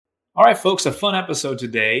All right, folks, a fun episode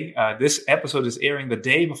today. This episode is airing the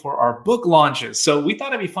day before our book launches. So we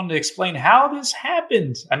thought it'd be fun to explain how this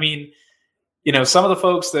happened. I mean, some of the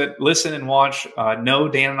folks that listen and watch know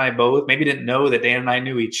Dan and I both. Maybe didn't know that Dan and I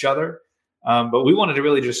knew each other. But we wanted to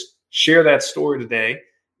really just share that story today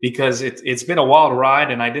because it's been a wild ride.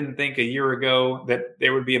 And I didn't think a year ago that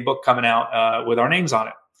there would be a book coming out with our names on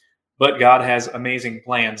it. But God has amazing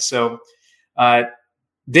plans. So,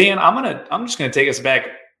 Dan, I'm just gonna take us back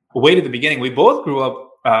way to the beginning. We both grew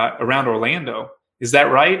up around Orlando. Is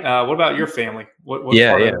that right? What about your family? What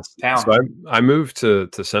part of town? So I moved to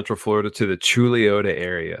Central Florida, to the Chuleota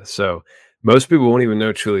area. So most people won't even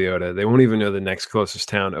know Chuleota. They won't even know the next closest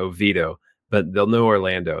town, Oviedo, but they'll know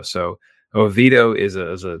Orlando. So Oviedo is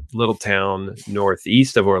a little town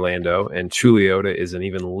northeast of Orlando, and Chuleota is an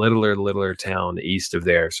even littler town east of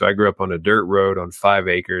there. So I grew up on a dirt road on 5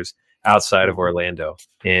 acres outside of Orlando,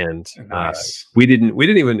 and nice. we didn't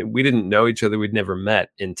know each other. We'd never met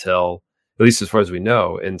until, at least as far as we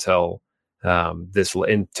know, until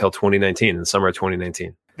 2019, in the summer of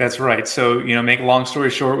 2019. That's right. So make a long story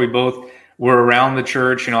short, we both were around the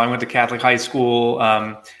church. I went to Catholic high school,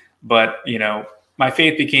 but my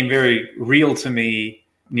faith became very real to me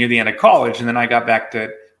near the end of college, and then I got back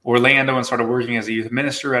to Orlando and started working as a youth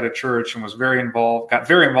minister at a church, and got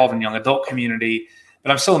very involved in the young adult community. But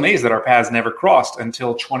I'm still amazed that our paths never crossed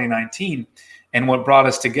until 2019. And what brought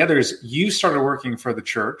us together is you started working for the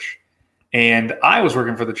church, and I was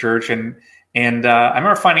working for the church. And I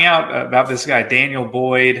remember finding out about this guy, Daniel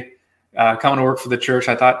Boyd, coming to work for the church.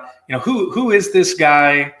 I thought, who is this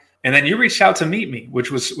guy? And then you reached out to meet me, which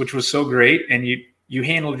was so great. And you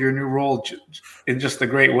handled your new role in just a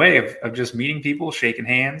great way of just meeting people, shaking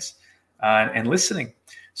hands, and listening.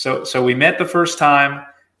 So we met the first time,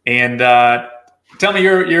 and tell me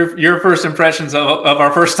your first impressions of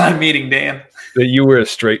our first time meeting, Dan. That you were a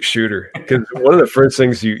straight shooter. Because one of the first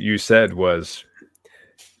things you said was,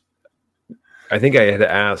 I think I had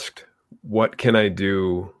asked, what can I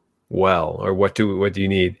do well? Or what do you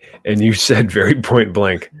need? And you said very point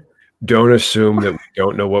blank, don't assume that we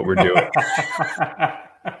don't know what we're doing.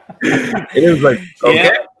 And it was like, okay.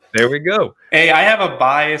 Yeah. There we go. Hey, I have a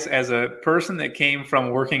bias as a person that came from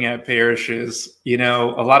working at parishes. A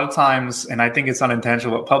lot of times, and I think it's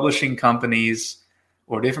unintentional, but publishing companies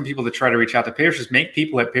or different people that try to reach out to parishes make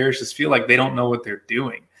people at parishes feel like they don't know what they're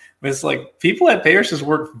doing. But it's like people at parishes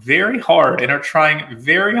work very hard and are trying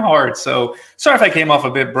very hard. So sorry if I came off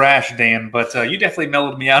a bit brash, Dan, but you definitely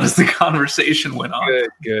mellowed me out as the conversation went on.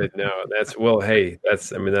 Good. No, that's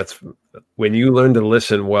when you learn to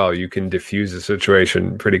listen well, you can diffuse a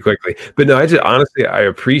situation pretty quickly. But no, honestly, I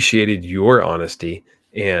appreciated your honesty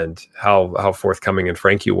and how forthcoming and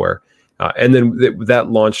frank you were. And then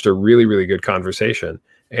that launched a really, really good conversation.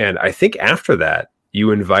 And I think after that,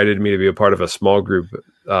 you invited me to be a part of a small group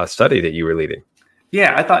study that you were leading.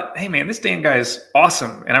 Yeah, I thought, hey man, this Dan guy is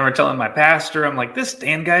awesome. And I remember telling my pastor, I'm like, this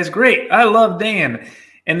Dan guy's great. I love Dan.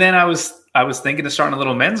 And then I was thinking of starting a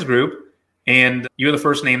little men's group, and you were one of the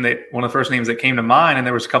first names that came to mind. And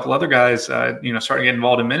there was a couple other guys, starting to get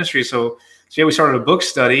involved in ministry. So yeah, we started a book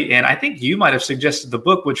study, and I think you might have suggested the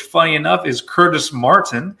book, which funny enough is Curtis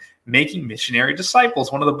Martin, Making Missionary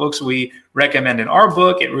Disciples. One of the books we recommend in our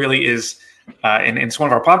book. It really is. And it's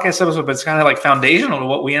one of our podcast episodes, but it's kind of like foundational to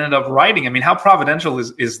what we ended up writing. I mean, how providential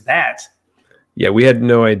is that? Yeah, we had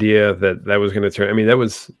no idea that was going to turn. I mean, that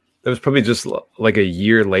was probably just like a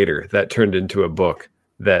year later that turned into a book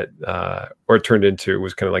was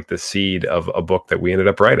kind of like the seed of a book that we ended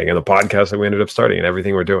up writing, and the podcast that we ended up starting, and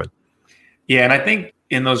everything we're doing. Yeah, and I think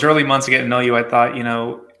in those early months of getting to know you, I thought,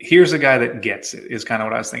 here's a guy that gets it, is kind of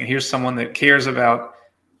what I was thinking. Here's someone that cares about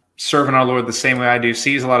serving our Lord the same way I do,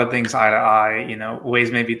 sees a lot of things eye to eye,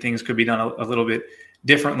 ways maybe things could be done a little bit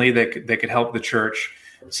differently that could help the church.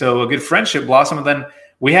 So a good friendship blossomed. And then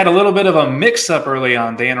we had a little bit of a mix-up early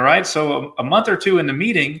on, Dan, right? So a month or two in the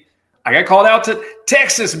meeting, I got called out to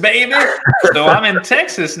Texas, baby. So I'm in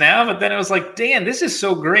Texas now. But then it was like, Dan, this is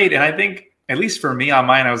so great. And I think, at least for me on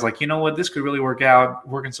mine, I was like, you know what? This could really work out,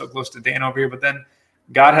 working so close to Dan over here. But then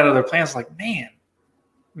God had other plans. Like, man.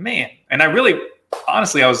 And I really...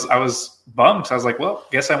 honestly, I was bummed. So I was like, well,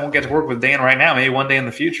 guess I won't get to work with Dan right now. Maybe one day in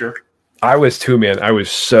the future. I was too, man. I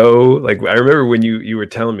was so I remember when you were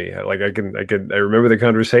telling me, I remember the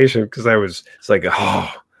conversation because it's like,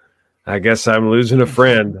 oh, I guess I'm losing a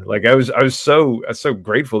friend. Like I was so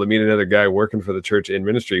grateful to meet another guy working for the church in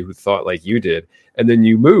ministry who thought like you did. And then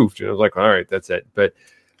you moved, and I was like, all right, that's it. But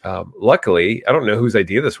Luckily, I don't know whose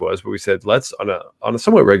idea this was, but we said, let's on a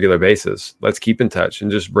somewhat regular basis, let's keep in touch and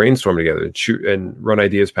just brainstorm together and shoot and run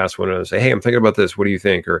ideas past one another. Say, hey, I'm thinking about this. What do you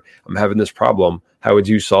think? Or I'm having this problem. How would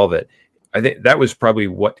you solve it? I think that was probably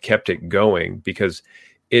what kept it going, because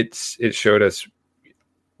it showed us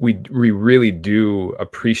we really do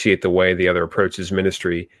appreciate the way the other approaches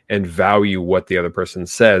ministry and value what the other person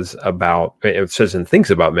says and thinks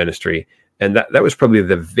about ministry. And that was probably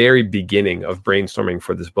the very beginning of brainstorming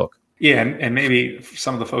for this book. Yeah, and maybe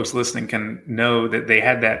some of the folks listening can know that they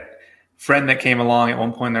had that friend that came along at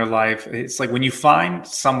one point in their life. It's like when you find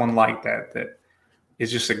someone like that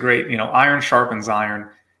is just a great, iron sharpens iron,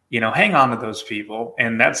 hang on to those people.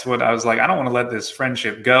 And that's what I was like, I don't want to let this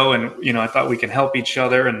friendship go. And, I thought we can help each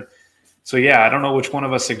other. And so, yeah, I don't know which one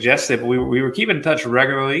of us suggested, but we were keeping in touch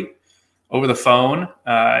regularly over the phone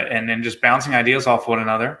and then just bouncing ideas off one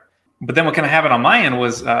another. But then what kind of happened on my end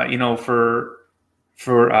was, for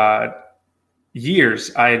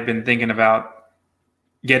years, I had been thinking about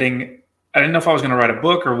I didn't know if I was going to write a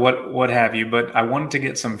book or what have you, but I wanted to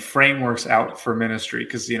get some frameworks out for ministry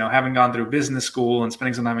because, having gone through business school and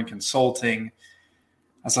spending some time in consulting,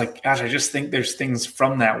 I was like, gosh, I just think there's things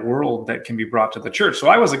from that world that can be brought to the church. So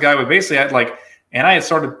I was a guy who basically I had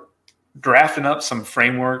started drafting up some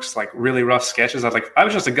frameworks, like really rough sketches. I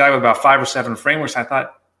was just a guy with about 5 or 7 frameworks. I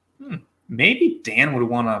thought, maybe Dan would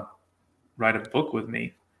want to write a book with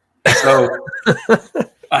me. So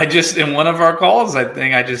I just, in one of our calls, I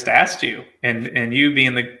think I just asked you, and you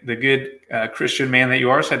being the good Christian man that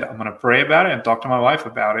you are, said, I'm going to pray about it and talk to my wife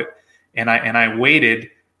about it. And I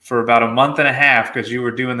waited for about a month and a half because you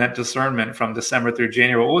were doing that discernment from December through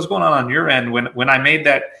January. What was going on your end when I made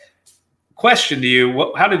that question to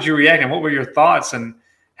you? How did you react, and what were your thoughts, and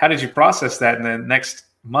how did you process that in the next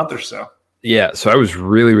month or so? Yeah, so I was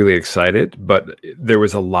really, really excited, but there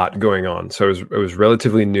was a lot going on. So I was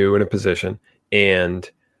relatively new in a position, and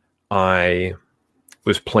I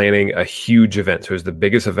was planning a huge event. So it was the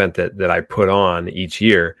biggest event that I put on each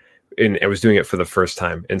year, and I was doing it for the first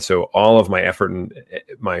time. And so all of my effort and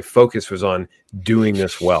my focus was on doing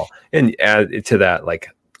this well. And add to that, like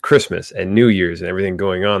Christmas and New Year's and everything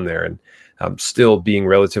going on there, and still being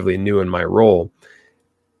relatively new in my role.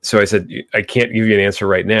 So I said, I can't give you an answer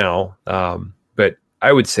right now, but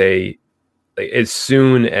I would say as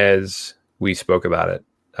soon as we spoke about it,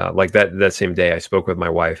 like that same day, I spoke with my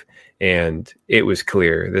wife, and it was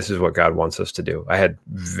clear this is what God wants us to do. I had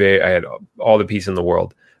all the peace in the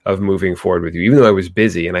world of moving forward with you, even though I was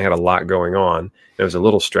busy and I had a lot going on. And I was a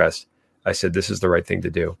little stressed. I said, this is the right thing to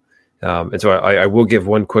do. And so I will give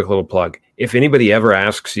one quick little plug. If anybody ever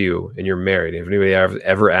asks you, and you're married, if anybody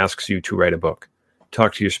ever asks you to write a book,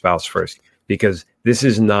 talk to your spouse first, because this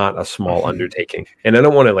is not a small undertaking. And I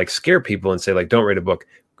don't want to scare people and say don't write a book.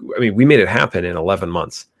 I mean, we made it happen in 11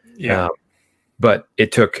 months. Yeah. But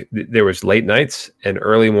there was late nights and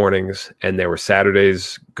early mornings, and there were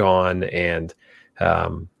Saturdays gone. And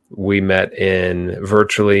we met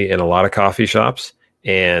virtually in a lot of coffee shops,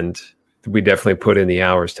 and we definitely put in the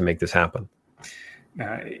hours to make this happen.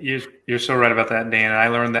 You're so right about that, Dan. And I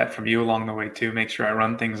learned that from you along the way too. Make sure I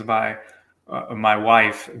run things by my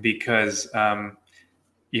wife, because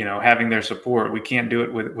having their support, we can't do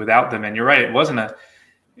it without them. And you're right, it wasn't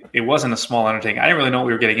a small undertaking. I didn't really know what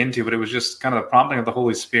we were getting into, but it was just kind of the prompting of the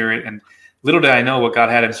Holy Spirit. And little did I know what God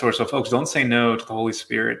had in store. So folks, don't say no to the Holy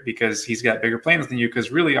Spirit, because he's got bigger plans than you.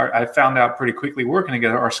 Because really, I found out pretty quickly working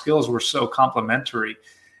together, our skills were so complementary,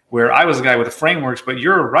 where I was a guy with the frameworks, but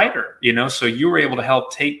you're a writer, so you were able to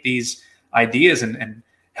help take these ideas and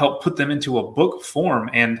help put them into a book form.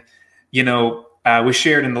 And we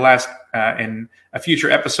shared in the last, in a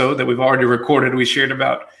future episode that we've already recorded, we shared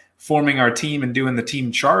about forming our team and doing the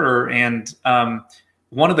team charter. And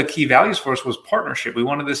one of the key values for us was partnership. We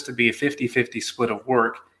wanted this to be a 50-50 split of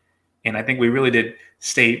work. And I think we really did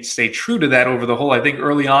stay true to that over the whole. I think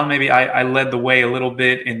early on, maybe I led the way a little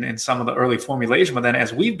bit in some of the early formulation. But then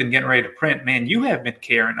as we've been getting ready to print, man, you have been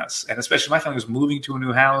carrying us. And especially my family was moving to a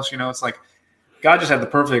new house. It's like God just had the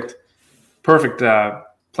perfect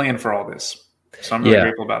plan for all this. So I'm really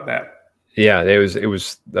grateful about that. Yeah, it was.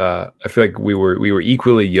 I feel like we were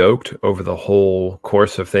equally yoked over the whole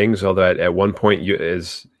course of things. Although at one point,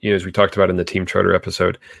 as we talked about in the team charter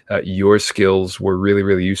episode, your skills were really,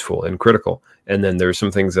 really useful and critical. And then there's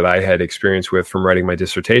some things that I had experience with from writing my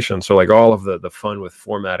dissertation. So all of the fun with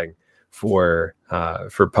formatting for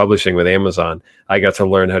publishing with Amazon, I got to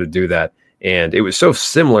learn how to do that. And it was so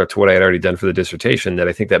similar to what I had already done for the dissertation that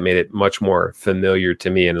I think that made it much more familiar to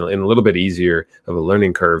me and a little bit easier of a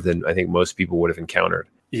learning curve than I think most people would have encountered.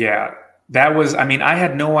 Yeah, That was, I mean, I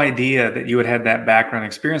had no idea that you had that background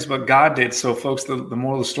experience, but God did. So folks, the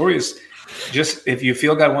moral of the story is just, if you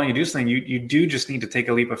feel God wanting you to do something, you do just need to take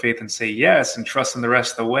a leap of faith and say yes and trust in the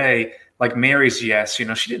rest of the way. Like Mary's yes, she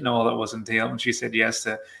didn't know all that was entailed when she said yes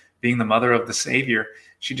to being the mother of the Savior.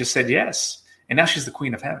 She just said yes. And now she's the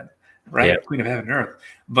Queen of Heaven, right? Yeah. Queen of Heaven and Earth.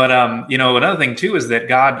 But, another thing too is that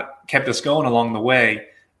God kept us going along the way.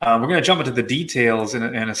 We're going to jump into the details in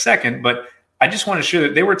a second, but I just want to share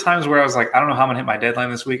that there were times where I was like, I don't know how I'm going to hit my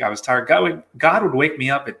deadline this week. I was tired. God would wake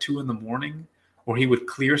me up at 2 a.m, or he would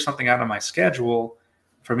clear something out of my schedule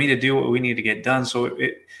for me to do what we need to get done. So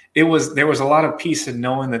there was a lot of peace in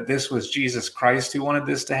knowing that this was Jesus Christ who wanted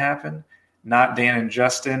this to happen, not Dan and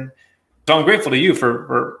Justin. So I'm grateful to you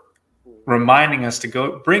for reminding us to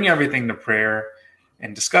go bring everything to prayer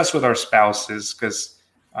and discuss with our spouses, because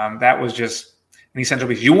that was just an essential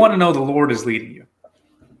piece. You want to know the Lord is leading you.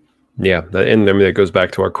 Yeah, and I mean, it goes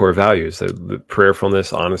back to our core values: the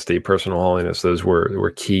prayerfulness, honesty, personal holiness. Those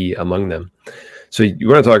were key among them. So you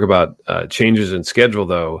want to talk about changes in schedule,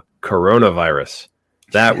 though. Coronavirus,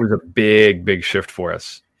 that was a big shift for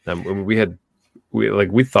us. We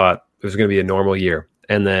thought it was going to be a normal year,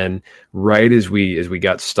 and then right as we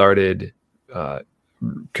got started, kind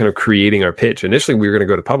of creating our pitch. Initially, we were going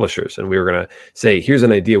to go to publishers and we were going to say, "Here's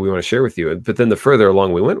an idea we want to share with you." But then the further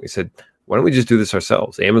along we went, we said, why don't we just do this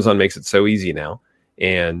ourselves? Amazon makes it so easy now.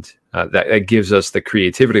 And that gives us the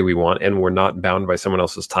creativity we want, and we're not bound by someone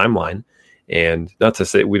else's timeline. And not to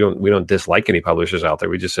say we don't dislike any publishers out there.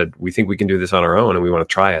 We just said, we think we can do this on our own and we want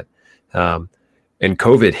to try it. And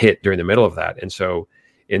COVID hit during the middle of that. And so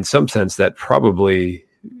in some sense, that probably,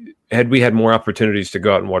 had we had more opportunities to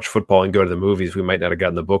go out and watch football and go to the movies, we might not have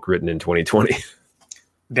gotten the book written in 2020.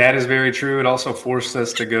 That is very true. It also forced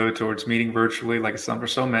us to go towards meeting virtually, like it's done for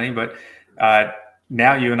so many. But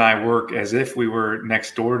now you and I work as if we were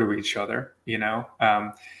next door to each other.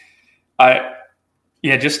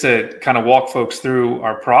 Just to kind of walk folks through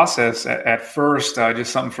our process. At first,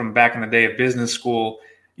 just something from back in the day of business school.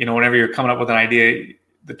 Whenever you're coming up with an idea,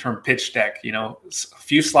 the term pitch deck. A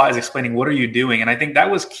few slides explaining what are you doing, and I think that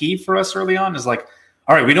was key for us early on. Is like,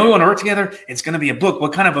 all right, we know we want to work together. It's going to be a book.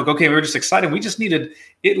 What kind of book? Okay, we were just excited. We just needed.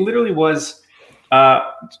 It literally was.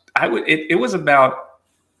 It was about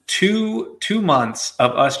two months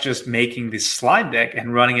of us just making this slide deck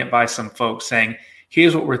and running it by some folks, saying,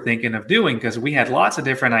 "Here's what we're thinking of doing." Because we had lots of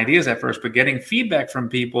different ideas at first, but getting feedback from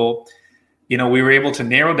people, we were able to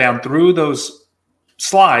narrow down through those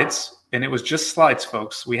slides, and it was just slides,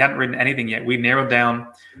 folks. We hadn't written anything yet. We narrowed down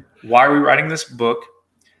why are we writing this book.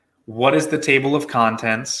 What is the table of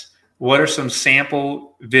contents? What are some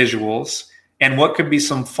sample visuals? And what could be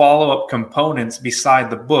some follow-up components beside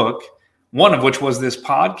the book? One of which was this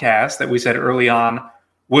podcast that we said early on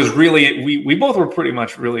was really, we both were pretty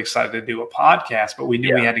much really excited to do a podcast, but we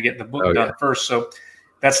knew we had to get the book done first. So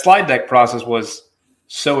that slide deck process was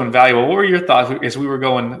so invaluable. What were your thoughts as we were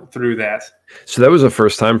going through that? So that was the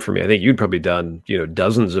first time for me. I think you'd probably done,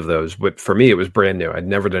 dozens of those, but for me, it was brand new. I'd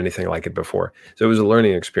never done anything like it before. So it was a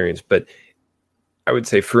learning experience. But I would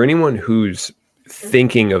say for anyone who's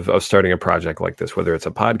thinking of starting a project like this, whether it's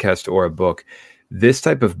a podcast or a book, this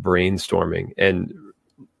type of brainstorming and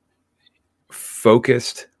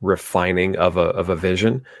focused refining of a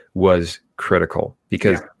vision was critical,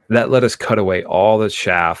 because that let us cut away all the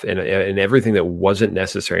chaff and everything that wasn't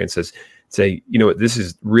necessary, and say, this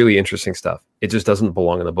is really interesting stuff. It just doesn't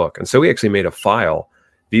belong in the book. And so we actually made a file.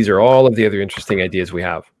 These are all of the other interesting ideas we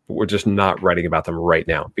have, but we're just not writing about them right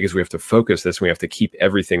now because we have to focus this and we have to keep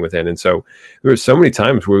everything within. And so there were so many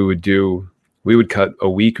times where we would cut a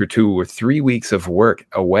week or 2 or 3 weeks of work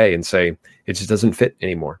away and say, it just doesn't fit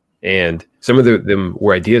anymore. And some of them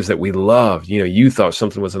were ideas that we loved. You thought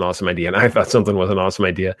something was an awesome idea, and I thought something was an awesome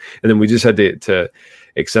idea. And then we just had to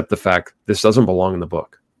accept the fact this doesn't belong in the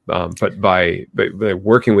book. But by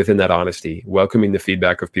working within that honesty, welcoming the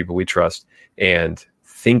feedback of people we trust, and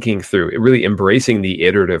thinking through it, really embracing the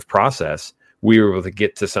iterative process, we were able to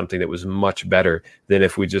get to something that was much better than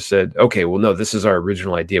if we just said, okay, well, no, this is our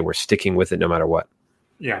original idea. We're sticking with it no matter what.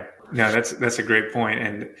 Yeah, no, that's a great point.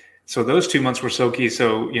 And so those 2 months were so key.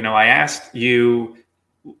 So, I asked you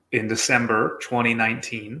in December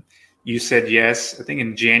 2019, you said yes, I think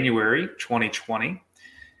in January 2020.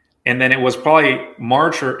 And then it was probably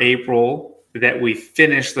March or April that we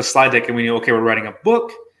finished the slide deck and we knew, okay, we're writing a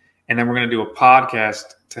book and then we're going to do a podcast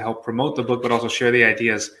to help promote the book, but also share the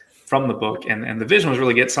ideas from the book. And the vision was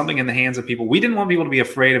really get something in the hands of people. We didn't want people to be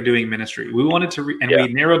afraid of doing ministry. We wanted to, we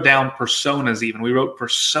narrowed down personas even. We wrote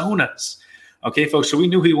personas. Okay, folks. So we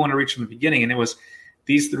knew who we wanted to reach from the beginning. And it was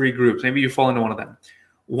these 3 groups. Maybe you fall into one of them.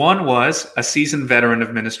 One was a seasoned veteran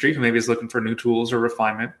of ministry who maybe is looking for new tools or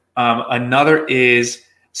refinement. Another is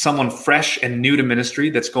someone fresh and new to ministry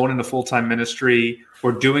that's going into full-time ministry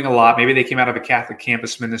or doing a lot. Maybe they came out of a Catholic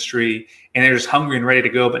campus ministry and they're just hungry and ready to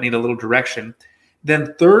go but need a little direction.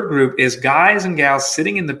 Then third group is guys and gals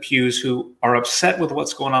sitting in the pews who are upset with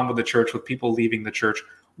what's going on with the church, with people leaving the church,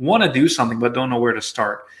 want to do something but don't know where to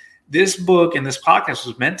start. This book and this podcast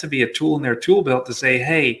was meant to be a tool in their tool belt to say,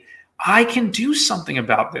 hey, I can do something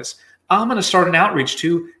about this. I'm going to start an outreach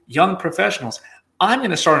to young professionals. I'm going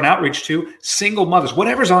to start an outreach to single mothers,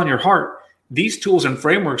 whatever's on your heart. These tools and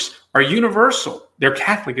frameworks are universal. They're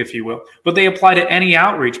Catholic, if you will, but they apply to any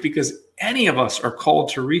outreach because any of us are called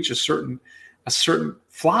to reach a certain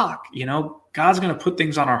flock. You know, God's going to put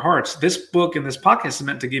things on our hearts. This book and this podcast is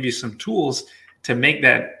meant to give you some tools to make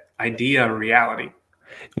that idea a reality.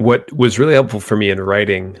 What was really helpful for me in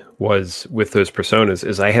writing was with those personas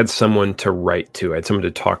is I had someone to write to. I had someone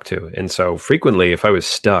to talk to. And so frequently, if I was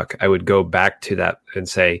stuck, I would go back to that and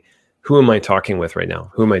say, who am I talking with right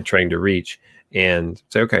now? Who am I trying to reach? And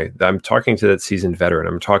say, okay, I'm talking to that seasoned veteran.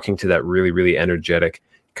 I'm talking to that really, really energetic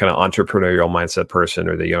kind of entrepreneurial mindset person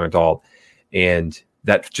or the young adult. And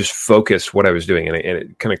that just focused what I was doing. And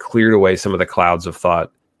it kind of cleared away some of the clouds of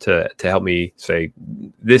thought to help me say,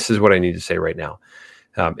 this is what I need to say right now.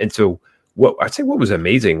 And so what was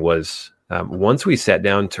amazing was once we sat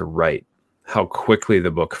down to write, how quickly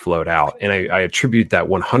the book flowed out. And I attribute that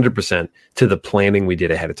 100% to the planning we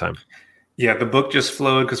did ahead of time. Yeah, the book just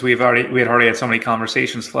flowed because we had already had so many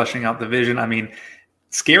conversations fleshing out the vision. I mean,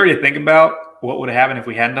 scary to think about what would have happened if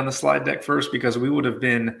we hadn't done the slide deck first, because we would have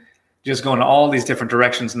been just going all these different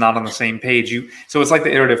directions, not on the same page. So it's like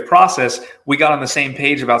the iterative process. We got on the same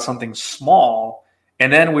page about something small,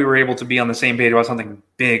 and then we were able to be on the same page about something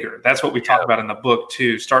bigger. That's what we talk about in the book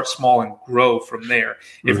too. Start small and grow from there.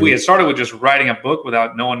 If we had started with just writing a book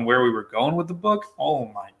without knowing where we were going with the book, oh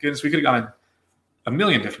my goodness, we could have gone in a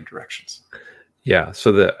million different directions. Yeah.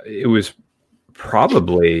 So it was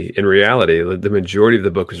probably, in reality, the majority of the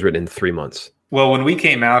book was written in 3 months. Well, when we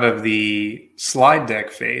came out of the slide deck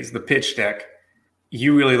phase, the pitch deck,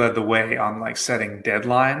 you really led the way on like setting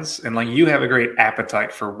deadlines, and like you have a great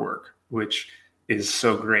appetite for work, which is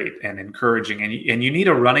so great and encouraging. And you need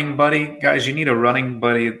a running buddy, guys. You need a running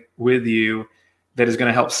buddy with you that is going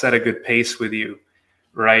to help set a good pace with you,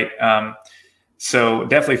 right? So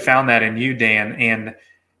definitely found that in you, Dan. And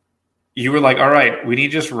you were like, all right, we need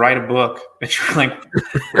to just write a book. And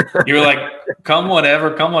you were like, come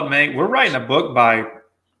whatever, come what may. We're writing a book by,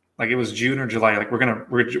 like, it was June or July. Like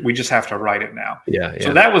we just have to write it now. Yeah.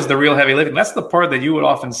 So that was the real heavy lifting. That's the part that you would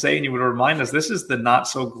often say, and you would remind us, this is the not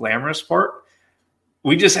so glamorous part.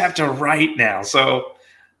 We just have to write now. So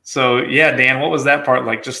yeah, Dan, what was that part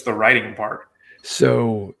like? Just the writing part.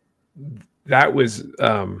 So that was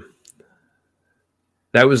the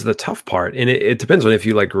tough part. And it depends on if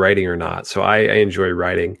you like writing or not. So I enjoy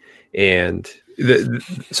writing. And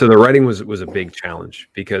so the writing was a big challenge,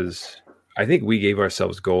 because I think we gave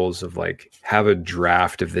ourselves goals of like, have a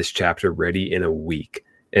draft of this chapter ready in a week.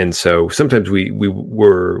 And so sometimes we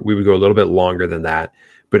would go a little bit longer than that.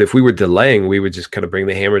 But if we were delaying, we would just kind of bring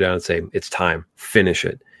the hammer down and say, it's time, finish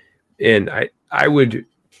it. And I would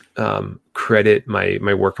credit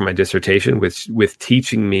my work on my dissertation with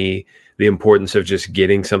teaching me the importance of just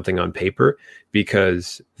getting something on paper,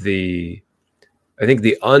 because I think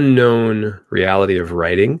the unknown reality of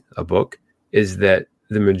writing a book is that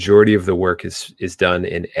the majority of the work is done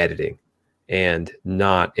in editing and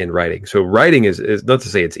not in writing. So writing is not to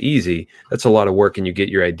say it's easy. That's a lot of work, and you get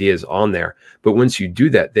your ideas on there. But once you do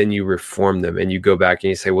that, then you reform them and you go back and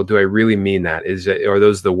you say, well, do I really mean that? Are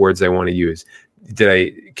those the words I want to use?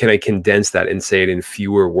 Can I condense that and say it in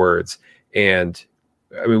fewer words? And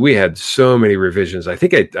I mean, we had so many revisions. I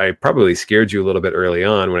think I probably scared you a little bit early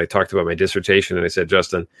on when I talked about my dissertation, and I said,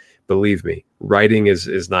 Justin, believe me, writing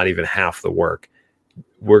is not even half the work.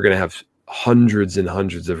 We're going to have hundreds and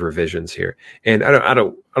hundreds of revisions here. And I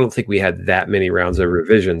don't think we had that many rounds of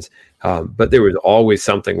revisions, but there was always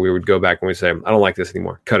something we would go back and we say, I don't like this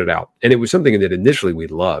anymore, cut it out. And it was something that initially we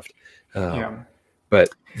loved. But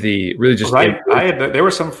there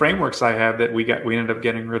were some frameworks I had that we ended up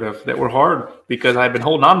getting rid of that were hard, because I had been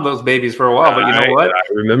holding on to those babies for a while. But you know what? I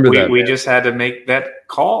remember that. We just had to make that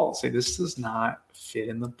call, say, this does not fit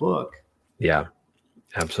in the book. Yeah,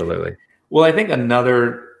 absolutely. Well, I think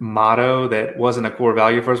another motto that wasn't a core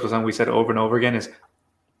value for us, but something we said over and over again, is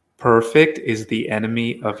perfect is the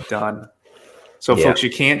enemy of done. So folks, you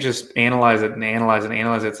can't just analyze it and analyze it and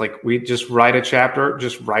analyze it. It's like, we just write a chapter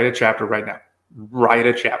right now. Write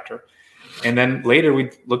a chapter. And then later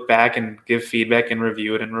we look back and give feedback and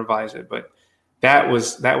review it and revise it. But that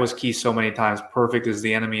was key so many times. Perfect is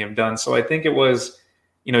the enemy of done. So I think it was,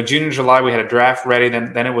 June and July, we had a draft ready.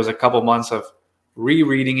 Then it was a couple months of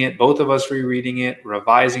rereading it, both of us rereading it,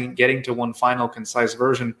 revising, getting to one final concise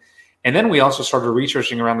version. And then we also started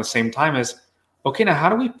researching around the same time as, okay, now how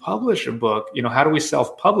do we publish a book? How do we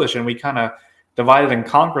self-publish? And we kind of divided and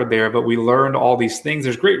conquered there, but we learned all these things.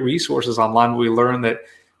 There's great resources online. We learned that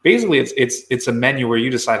basically it's a menu where you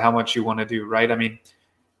decide how much you want to do, right? I mean,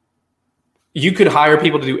 you could hire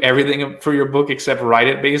people to do everything for your book except write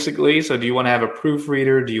it, basically. So do you want to have a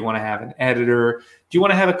proofreader? Do you want to have an editor? Do you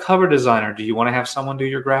want to have a cover designer? Do you want to have someone do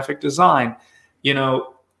your graphic design?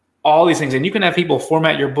 All these things. And you can have people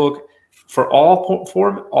format your book for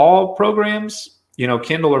all programs,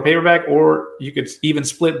 Kindle or paperback, or you could even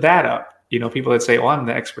split that up. People that say, "Oh, I'm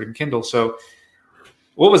the expert in Kindle." So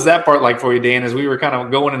what was that part like for you, Dan, as we were kind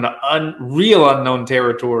of going into real unknown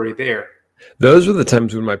territory there? Those were the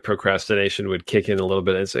times when my procrastination would kick in a little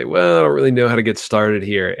bit and say, well, I don't really know how to get started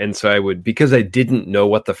here. And so I would, because I didn't know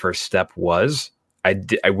what the first step was,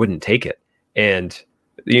 I wouldn't take it. And,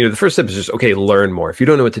 the first step is just, okay, learn more. If you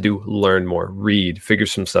don't know what to do, learn more, read, figure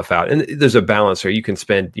some stuff out. And there's a balance there. You can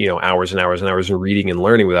spend, hours and hours and hours in reading and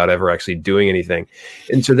learning without ever actually doing anything.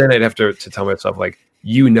 And so then I'd have to tell myself, like,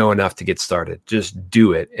 enough to get started. Just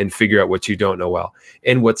do it and figure out what you don't know well.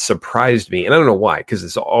 And what surprised me, and I don't know why, because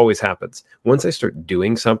this always happens, once I start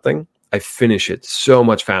doing something, I finish it so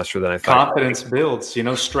much faster than I thought. Confidence builds,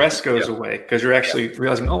 stress goes away because you're actually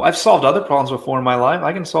realizing, oh, I've solved other problems before in my life.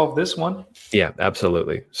 I can solve this one. Yeah,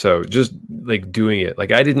 absolutely. So just like doing it.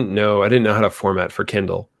 Like I didn't know how to format for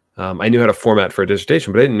Kindle. I knew how to format for a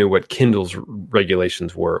dissertation, but I didn't know what Kindle's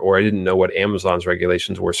regulations were, or I didn't know what Amazon's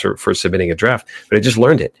regulations were for submitting a draft, but I just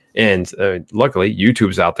learned it. And luckily,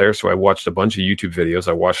 YouTube's out there. So I watched a bunch of YouTube videos.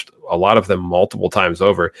 I watched a lot of them multiple times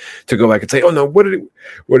over to go back and say, oh no, what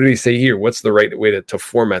did he say here? What's the right way to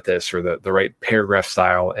format this, or the right paragraph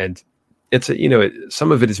style? And it's,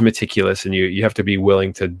 some of it is meticulous, and you have to be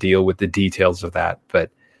willing to deal with the details of that.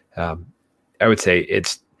 But I would say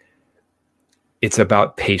it's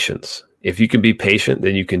about patience. If you can be patient,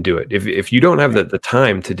 then you can do it. If you don't have the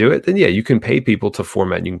time to do it, then yeah, you can pay people to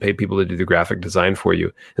format. You can pay people to do the graphic design for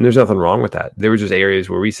you. And there's nothing wrong with that. There were just areas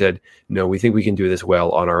where we said, no, we think we can do this well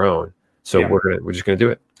on our own. So we're just going to do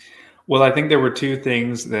it. Well, I think there were two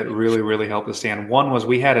things that really, really helped us stand. One was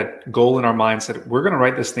we had a goal in our minds that we're going to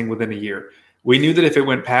write this thing within a year. We knew that if it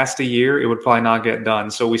went past a year, it would probably not get done.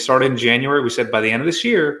 So we started in January. We said by the end of this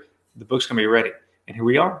year, the book's going to be ready. And here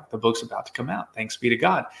we are. The book's about to come out. Thanks be to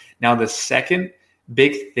God. Now, the second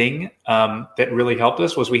big thing that really helped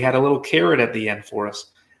us was we had a little carrot at the end for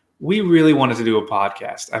us. We really wanted to do a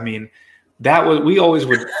podcast. I mean, we always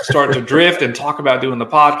would start to drift and talk about doing the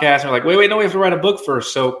podcast. And we're like, wait, no, we have to write a book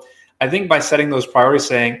first. So I think by setting those priorities,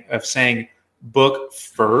 saying book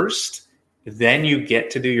first, then you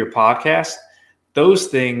get to do your podcast, those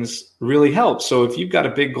things really help. So if you've got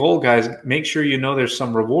a big goal, guys, make sure there's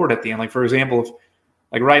some reward at the end. Like, for example,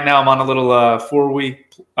 like right now I'm on a little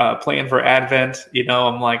 4-week plan for Advent.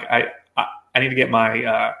 I'm like, I need to get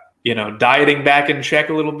my, dieting back in check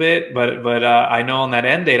a little bit, but I know on that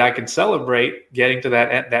end date, I can celebrate getting to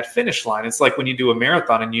that finish line. It's like when you do a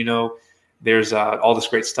marathon and there's all this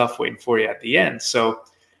great stuff waiting for you at the end. So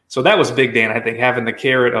that was big, Dan. I think having the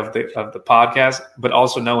carrot of the podcast, but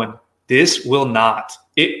also knowing this will not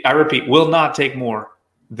take more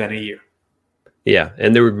than a year. Yeah.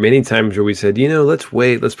 And there were many times where we said, let's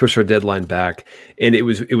wait, let's push our deadline back. And it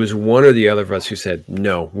was one or the other of us who said,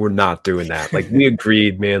 no, we're not doing that. Like we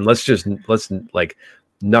agreed, man, let's like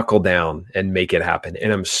knuckle down and make it happen.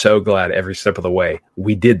 And I'm so glad every step of the way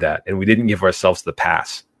we did that, and we didn't give ourselves the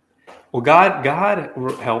pass. Well, God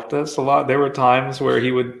helped us a lot. There were times where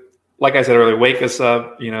he would, like I said earlier, wake us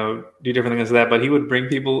up, do different things like that. But he would bring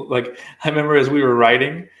people, like I remember as we were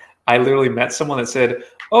writing, I literally met someone that said,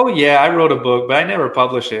 oh yeah, I wrote a book, but I never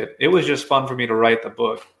published it. It was just fun for me to write the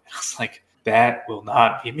book. I was like, that will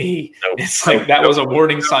not be me. Nope. It's like that was a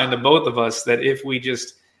warning sign to both of us that if we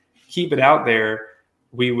just keep it out there,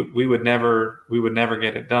 we would never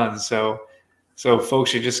get it done. So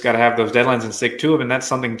folks, you just got to have those deadlines and stick to them. And that's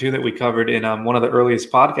something too that we covered in one of the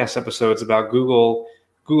earliest podcast episodes about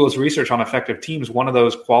Google's research on effective teams. One of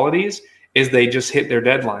those qualities is they just hit their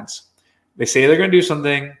deadlines. They say they're going to do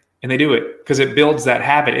something and they do it because it builds that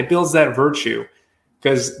habit. It builds that virtue,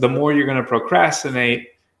 because the more you're going to procrastinate,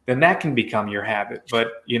 then that can become your habit.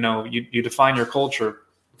 But, you define your culture,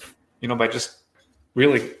 by just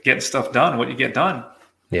really getting stuff done, what you get done.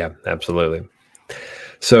 Yeah, absolutely.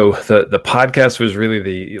 So the podcast was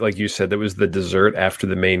really like you said, that was the dessert after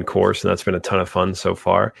the main course. And that's been a ton of fun so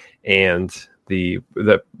far. And the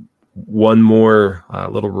one more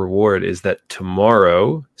little reward is that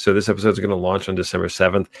tomorrow, so this episode is going to launch on December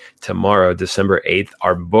 7th. Tomorrow, December 8th,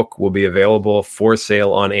 our book will be available for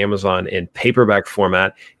sale on Amazon in paperback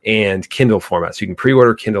format and Kindle format. So you can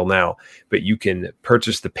pre-order Kindle now, but you can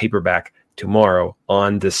purchase the paperback tomorrow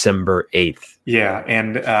on December 8th. Yeah.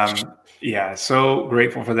 And so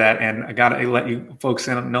grateful for that. And I got to let you folks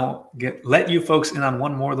in on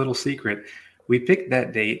one more little secret. We picked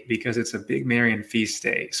that date because it's a big Marian feast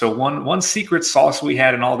day. So one secret sauce we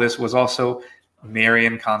had in all this was also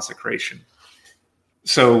Marian consecration.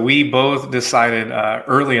 So we both decided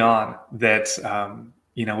early on that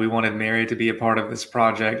we wanted Mary to be a part of this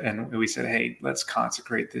project, and we said, hey, let's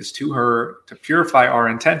consecrate this to her to purify our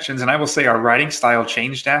intentions. And I will say our writing style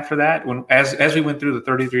changed after that. As we went through the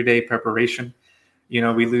 33-day preparation,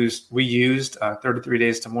 we used 33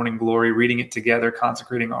 days to morning glory, reading it together,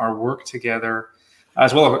 consecrating our work together,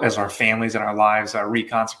 as well as our families and our lives,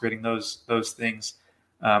 reconsecrating those things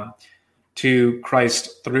to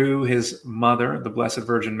Christ through his mother, the Blessed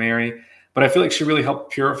Virgin Mary. But I feel like she really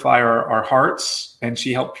helped purify our hearts, and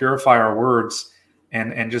she helped purify our words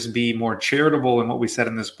and just be more charitable in what we said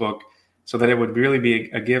in this book, so that it would really be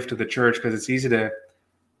a gift to the church, because it's easy to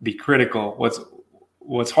be critical.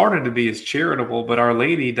 What's harder to be is charitable, but Our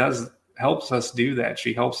Lady helps us do that.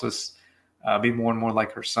 She helps us be more and more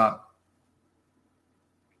like her son.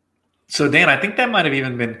 So Dan, I think that might have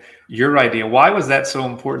even been your idea. Why was that so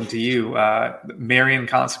important to you, Marian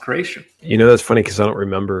consecration? That's funny because I don't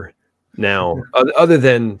remember now, other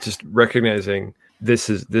than just recognizing this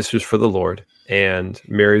was for the Lord, and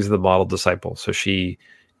Mary's the model disciple. So she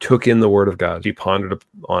took in the word of God, she pondered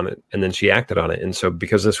on it, and then she acted on it. And so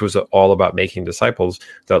because this was all about making disciples,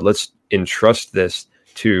 that let's entrust this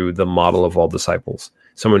to the model of all disciples,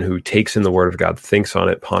 someone who takes in the word of God, thinks on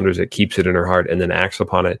it, ponders it, keeps it in her heart, and then acts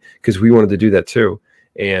upon it, because we wanted to do that too.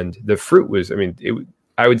 And the fruit was,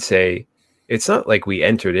 I would say, it's not like we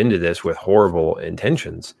entered into this with horrible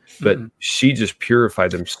intentions, but she just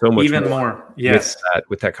purified them so much even more. Yes,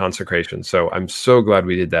 with that consecration. So I'm so glad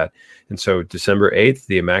we did that. And so December 8th,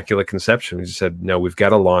 the Immaculate Conception, we just said, no, we've got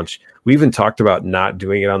to launch. We even talked about not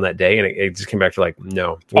doing it on that day, and it just came back to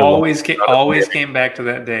no. Always came back to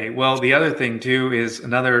that day. Well, the other thing too is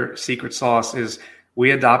another secret sauce is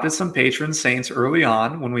we adopted some patron saints early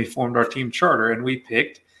on when we formed our team charter, and we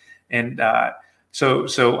picked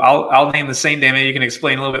So I'll name the saint. Dan, maybe you can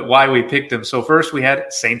explain a little bit why we picked them. So first we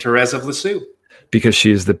had Saint Therese of Lisieux. Because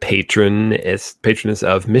she is the patroness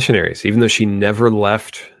of missionaries. Even though she never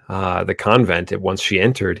left the convent once she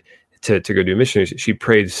entered to go do missionaries, she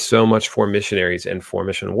prayed so much for missionaries and for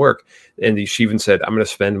mission work. And she even said, I'm going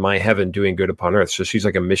to spend my heaven doing good upon earth. So she's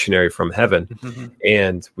like a missionary from heaven. Mm-hmm.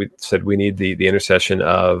 And we said we need the intercession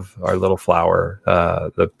of our little flower,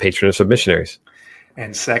 the patroness of missionaries.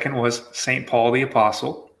 And second was St. Paul the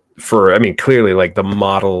Apostle. Clearly like the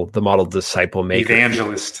model disciple maker.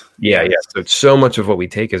 Evangelist. Yeah. So much of what we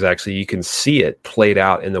take is actually, you can see it played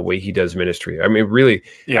out in the way he does ministry. Really,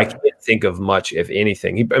 I can't think of much, if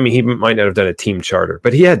anything. He might not have done a team charter,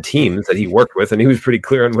 but he had teams that he worked with, and he was pretty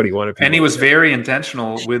clear on what he wanted. And he was very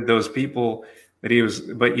intentional with those people that he was.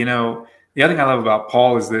 But, the other thing I love about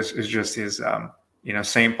Paul is just his,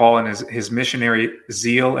 St. Paul and his missionary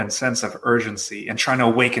zeal and sense of urgency, and trying to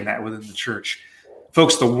awaken that within the church.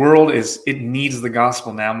 Folks, the world needs the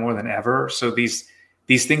gospel now more than ever. So these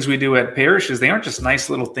things we do at parishes, they aren't just nice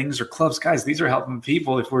little things or clubs. Guys, these are helping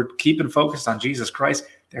people. If we're keeping focused on Jesus Christ,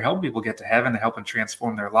 they're helping people get to heaven. They're helping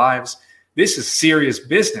transform their lives. This is serious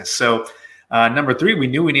business. So number 3, we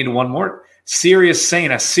knew we needed one more serious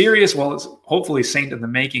saint, it's hopefully saint in the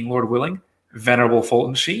making, Lord willing, Venerable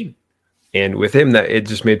Fulton Sheen. And with him, that it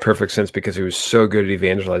just made perfect sense because he was so good at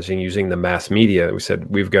evangelizing using the mass media. We said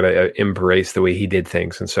we've got to embrace the way he did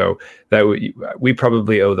things, and so that we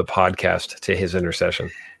probably owe the podcast to his intercession.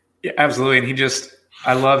 Yeah, absolutely. And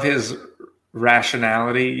I love his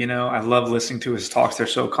rationality. I love listening to his talks; they're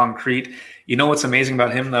so concrete. What's amazing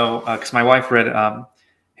about him, though, because my wife read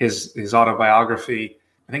his autobiography.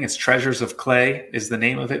 I think it's Treasures of Clay is the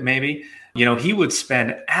name of it. Maybe he would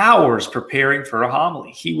spend hours preparing for a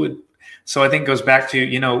homily. So I think it goes back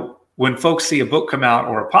to, when folks see a book come out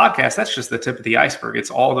or a podcast, that's just the tip of the iceberg.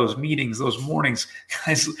 It's all those meetings, those mornings,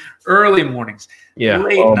 guys, early mornings,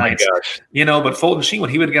 late nights, but Fulton Sheen,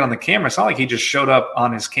 when he would get on the camera, it's not like he just showed up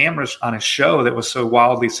on his cameras on his show that was so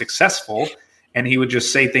wildly successful and he would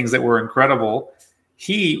just say things that were incredible.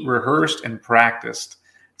 He rehearsed and practiced.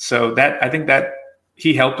 So I think that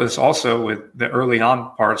he helped us also with the early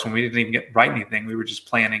on parts when we didn't even write anything. We were just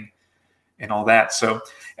planning and all that. So,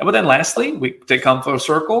 but then lastly, to come full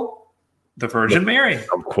circle, The Virgin Mary.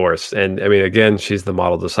 Of course. And I mean, again, she's the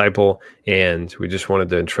model disciple, and we just wanted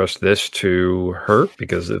to entrust this to her,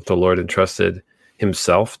 because if the Lord entrusted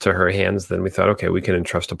himself to her hands, then we thought, okay, we can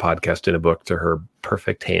entrust a podcast and a book to her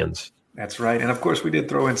perfect hands. That's right. And of course, we did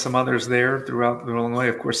throw in some others there throughout the long way.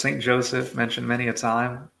 Of course, St. Joseph, mentioned many a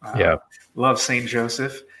time. Love St.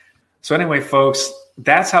 Joseph. So anyway, folks,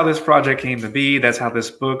 that's how this project came to be. That's how this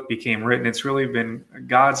book became written. It's really been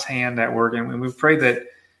God's hand at work. And we pray that,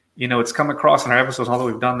 it's come across in our episodes, although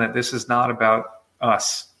we've done that, this is not about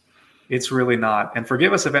us. It's really not. And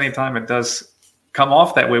forgive us if any time it does come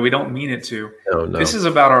off that way. We don't mean it to. No. This is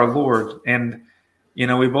about our Lord. And,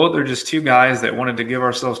 we both are just two guys that wanted to give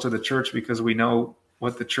ourselves to the church because we know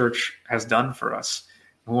what the church has done for us.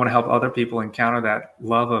 We want to help other people encounter that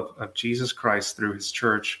love of Jesus Christ through his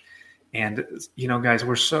church. And, guys,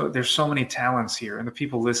 there's so many talents here, and the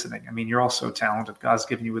people listening, I mean, you're all so talented. God's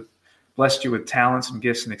blessed you with talents and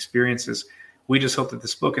gifts and experiences. We just hope that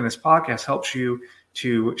this book and this podcast helps you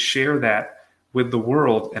to share that with the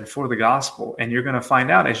world and for the gospel. And you're going to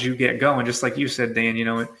find out as you get going, just like you said,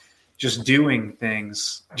 Dan, just doing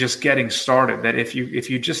things, just getting started, that if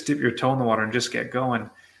you just dip your toe in the water and just get going,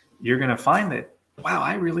 you're going to find that, wow,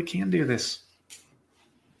 I really can do this.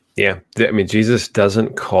 Yeah. I mean, Jesus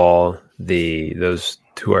doesn't call those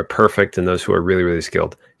who are perfect and those who are really, really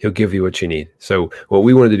skilled. He'll give you what you need. So what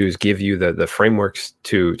we wanted to do is give you the frameworks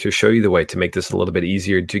to show you the way, to make this a little bit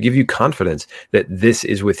easier, to give you confidence that this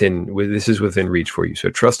is within reach for you. So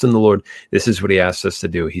trust in the Lord. This is what he asked us to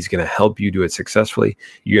do. He's going to help you do it successfully.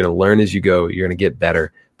 You're going to learn as you go. You're going to get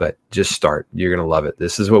better, but just start. You're going to love it.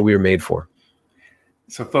 This is what we were made for.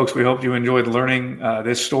 So folks, we hope you enjoyed learning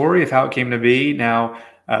this story of how it came to be. Now,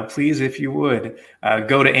 please, if you would,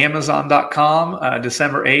 go to Amazon.com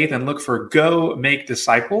December 8th and look for Go Make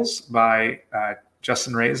Disciples by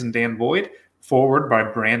Justin Reyes and Dan Boyd. Forward by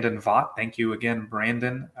Brandon Vaught. Thank you again,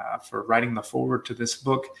 Brandon, for writing the forward to this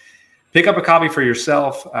book. Pick up a copy for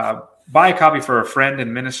yourself. Buy a copy for a friend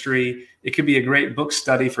in ministry. It could be a great book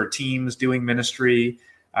study for teams doing ministry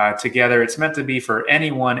together. It's meant to be for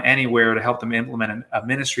anyone, anywhere, to help them implement a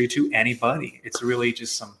ministry to anybody. It's really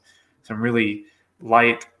just some really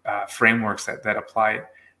light frameworks that apply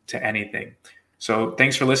to anything. So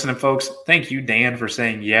thanks for listening, folks. Thank you, Dan, for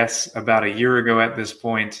saying yes about a year ago at this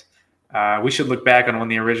point. We should look back on when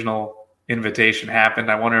the original invitation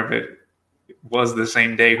happened. I wonder if it was the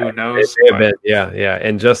same day. Who knows? Yeah.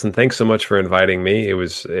 And Justin, thanks so much for inviting me.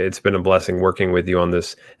 It's been a blessing working with you on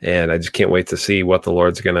this, and I just can't wait to see what the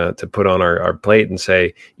Lord's gonna put on our plate and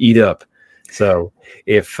say, eat up. So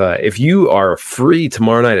if you are free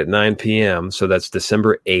tomorrow night at 9 p.m., so that's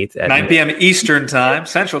December 8th at 9 p.m. Eastern time,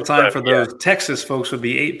 Central time for those Texas folks would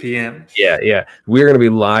be 8 p.m. Yeah. We're going to be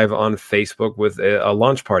live on Facebook with a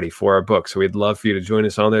launch party for our book. So we'd love for you to join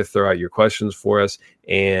us on there, throw out your questions for us,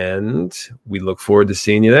 and we look forward to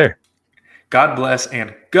seeing you there. God bless,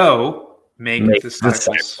 and go make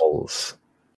disciples.